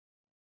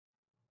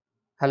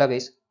Hello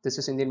guys, this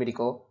is Indian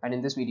Medico, and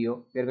in this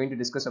video we are going to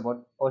discuss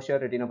about Purtscher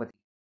retinopathy.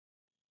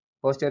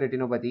 Purtscher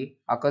retinopathy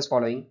occurs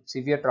following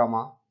severe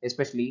trauma,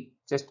 especially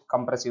chest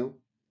compressive,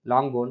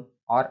 long bone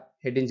or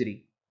head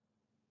injury.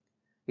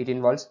 It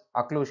involves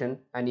occlusion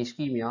and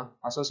ischemia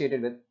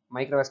associated with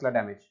microvascular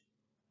damage.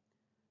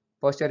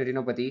 Purtscher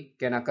retinopathy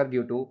can occur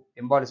due to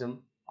embolism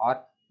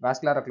or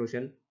vascular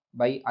occlusion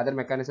by other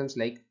mechanisms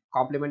like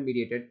complement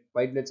mediated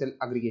white blood cell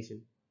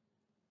aggregation.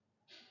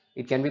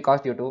 It can be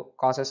caused due to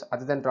causes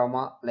other than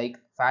trauma like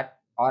fat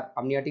or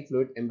amniotic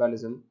fluid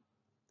embolism,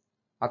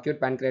 acute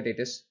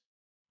pancreatitis,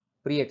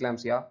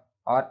 preeclampsia,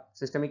 or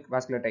systemic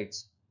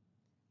vasculitides.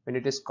 When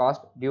it is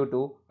caused due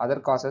to other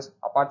causes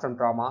apart from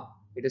trauma,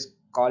 it is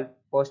called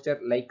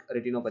Purtscher-like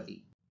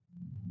retinopathy.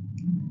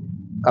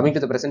 Coming to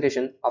the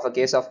presentation of a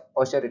case of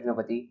Purtscher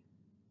retinopathy,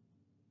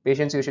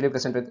 patients usually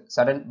present with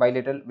sudden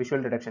bilateral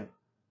visual reduction.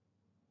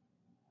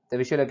 The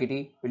visual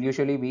acuity will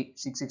usually be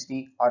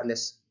 660 or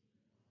less.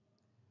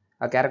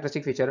 A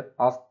characteristic feature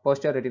of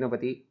Purtscher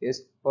retinopathy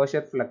is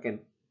Purtscher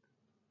flecken.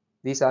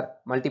 These are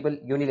multiple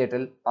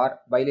unilateral or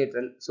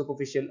bilateral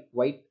superficial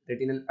white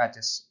retinal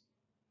patches.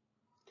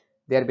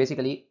 They are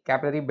basically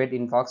capillary bed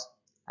infarcts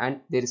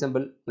and they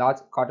resemble large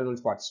cottonwool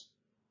spots.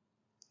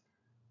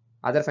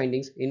 Other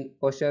findings in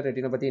Purtscher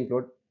retinopathy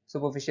include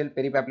superficial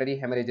peripapillary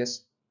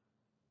hemorrhages,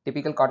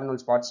 typical cottonwool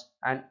spots,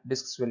 and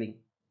disc swelling.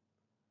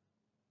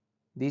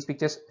 These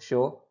pictures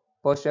show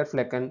Purtscher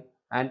flecken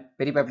and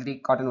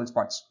peripapillary cottonwool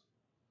spots.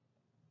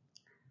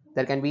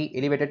 There can be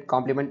elevated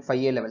complement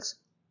 5A levels.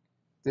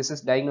 This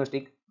is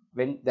diagnostic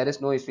when there is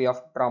no history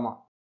of trauma.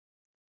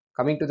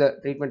 Coming to the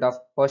treatment of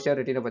Purtscher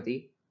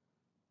retinopathy,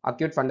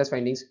 acute fundus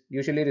findings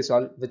usually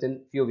resolve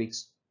within few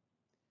weeks.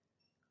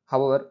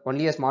 However,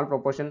 only a small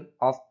proportion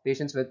of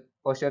patients with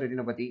Purtscher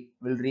retinopathy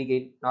will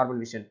regain normal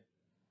vision.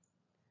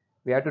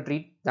 We have to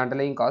treat the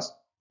underlying cause.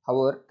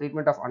 However,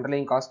 treatment of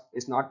underlying cause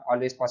is not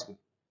always possible.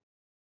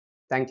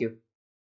 Thank you.